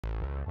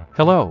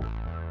Hello.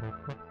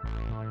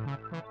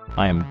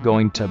 I am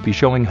going to be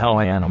showing how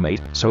I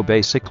animate, so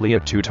basically a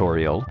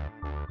tutorial.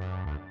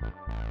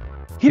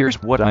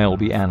 Here's what I'll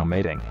be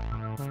animating.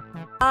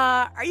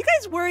 Are you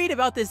guys worried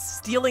about this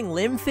stealing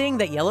limb thing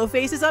that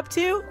Yellowface is up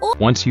to?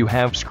 Once you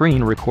have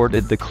screen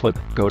recorded the clip,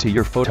 go to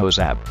your Photos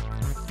app.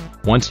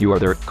 Once you are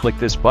there, click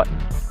this button.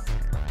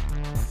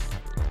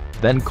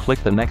 Then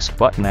click the next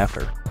button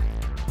after.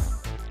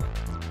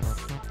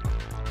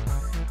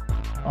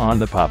 On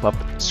the pop-up,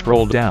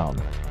 scroll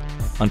down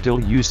until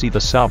you see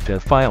the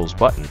Save Files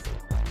button.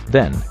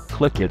 Then,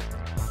 click it.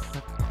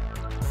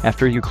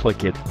 After you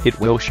click it, it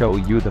will show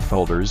you the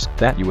folders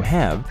that you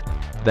have.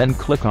 Then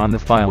click on the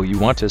file you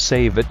want to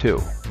save it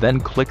to. Then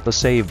click the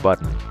Save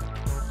button.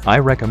 I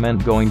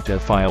recommend going to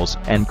Files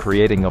and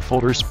creating a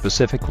folder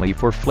specifically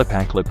for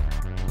Flipaclip.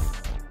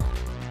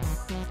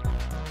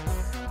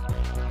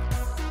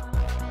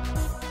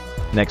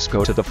 Next,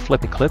 go to the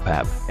Flipaclip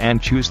app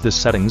and choose the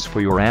settings for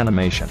your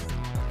animation.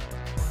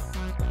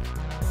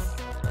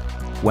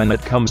 When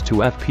it comes to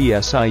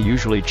FPS, I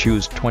usually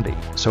choose 20,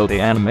 so the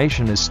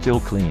animation is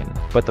still clean,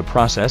 but the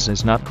process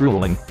is not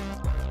grueling.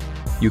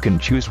 You can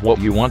choose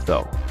what you want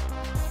though.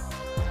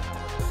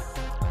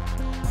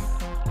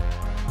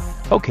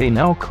 Okay,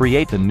 now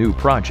create a new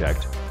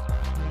project.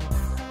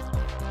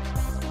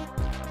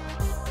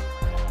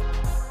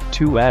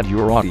 To add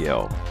your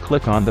audio,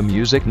 click on the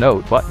Music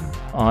Note button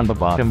on the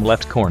bottom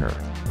left corner.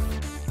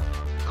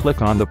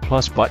 Click on the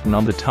plus button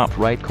on the top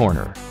right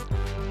corner.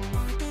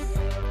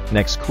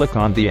 Next, click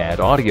on the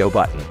Add Audio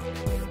button.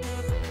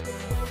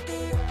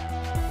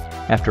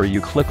 After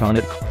you click on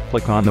it,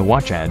 click on the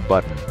Watch Add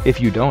button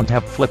if you don't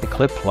have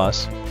Flipaclip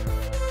Plus.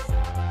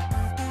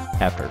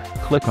 After,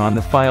 click on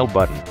the File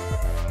button.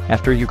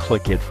 After you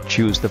click it,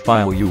 choose the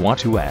file you want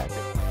to add.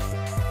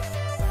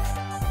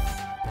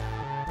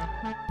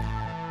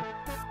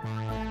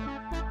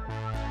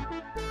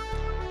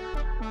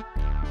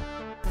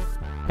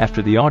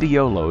 After the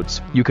audio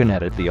loads, you can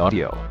edit the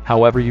audio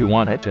however you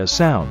want it to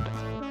sound.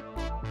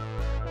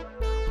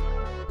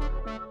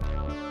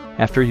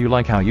 After you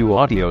like how your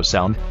audio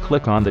sound,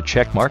 click on the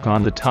check mark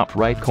on the top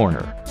right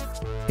corner.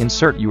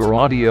 Insert your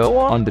audio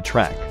on the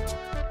track.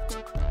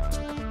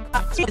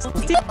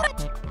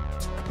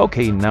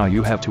 Okay, now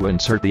you have to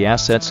insert the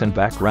assets and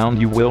background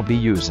you will be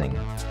using.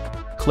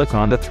 Click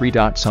on the three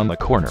dots on the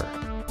corner.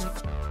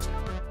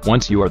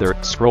 Once you are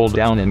there, scroll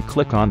down and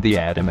click on the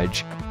Add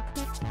Image.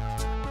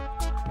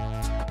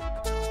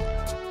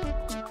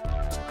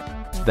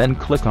 Then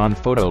click on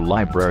Photo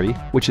Library,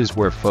 which is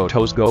where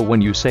photos go when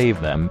you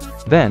save them,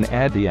 then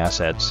add the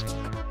assets.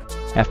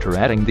 After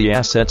adding the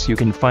assets, you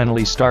can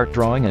finally start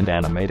drawing and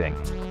animating.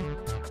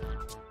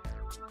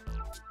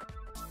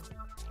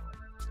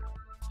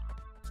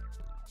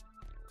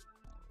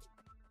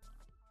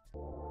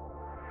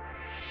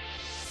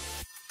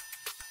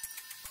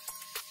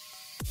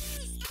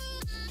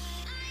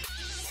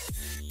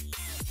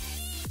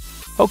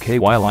 Okay,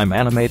 while I'm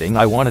animating,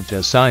 I wanted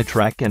to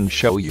sidetrack and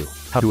show you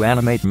how to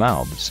animate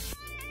mouths.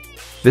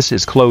 This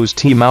is closed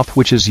T mouth,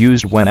 which is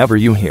used whenever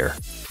you hear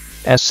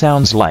S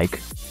sounds like.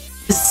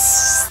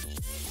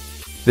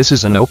 This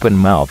is an open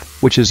mouth,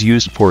 which is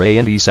used for A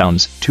and E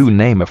sounds, to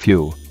name a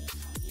few.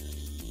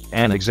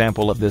 An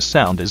example of this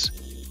sound is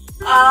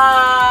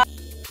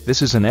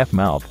This is an F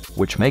mouth,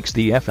 which makes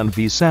the F and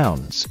V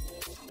sounds.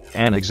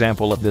 An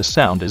example of this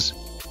sound is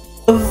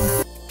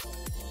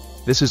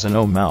This is an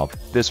O mouth,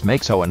 this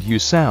makes O and U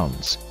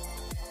sounds.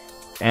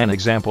 An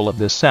example of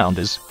this sound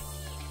is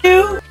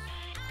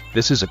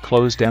This is a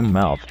closed M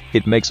mouth,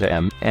 it makes a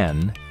M,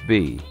 N,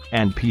 B,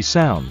 and P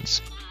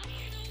sounds.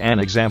 An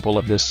example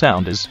of this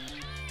sound is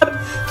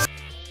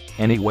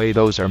Anyway,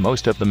 those are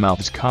most of the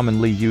mouths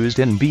commonly used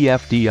in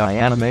BFDI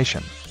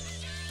animation.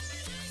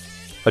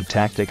 A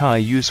tactic I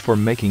use for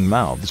making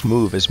mouths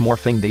move is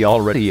morphing the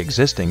already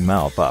existing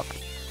mouth up.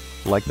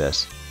 Like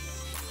this.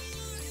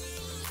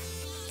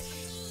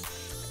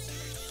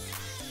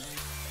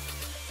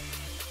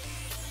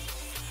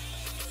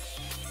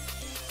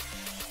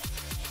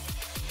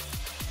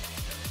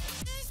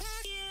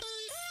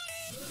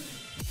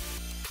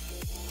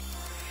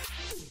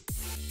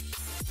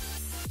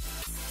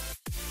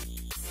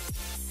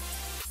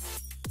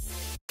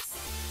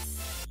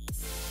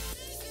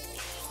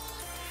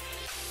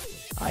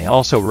 I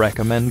also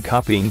recommend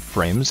copying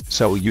frames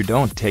so you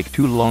don't take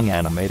too long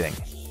animating.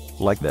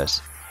 Like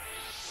this.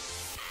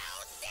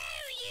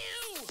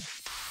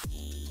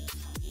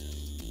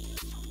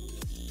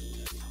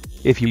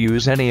 If you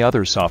use any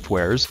other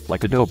softwares,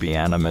 like Adobe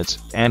Animates,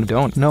 and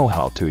don't know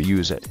how to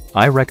use it,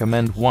 I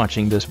recommend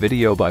watching this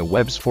video by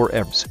Webs for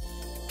Ebs,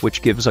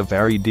 which gives a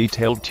very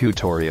detailed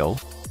tutorial.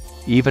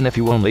 Even if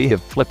you only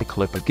have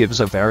Flipaclip, it gives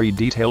a very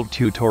detailed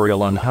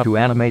tutorial on how to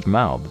animate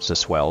mouths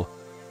as well.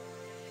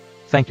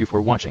 Thank you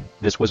for watching.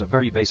 This was a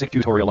very basic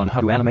tutorial on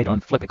how to animate on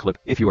Flipaclip.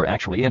 If you are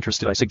actually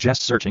interested, I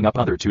suggest searching up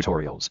other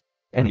tutorials.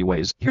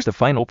 Anyways, here's the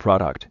final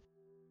product.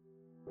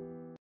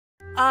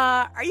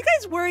 Are you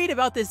guys worried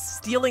about this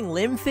stealing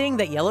limb thing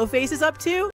that Yellowface is up to?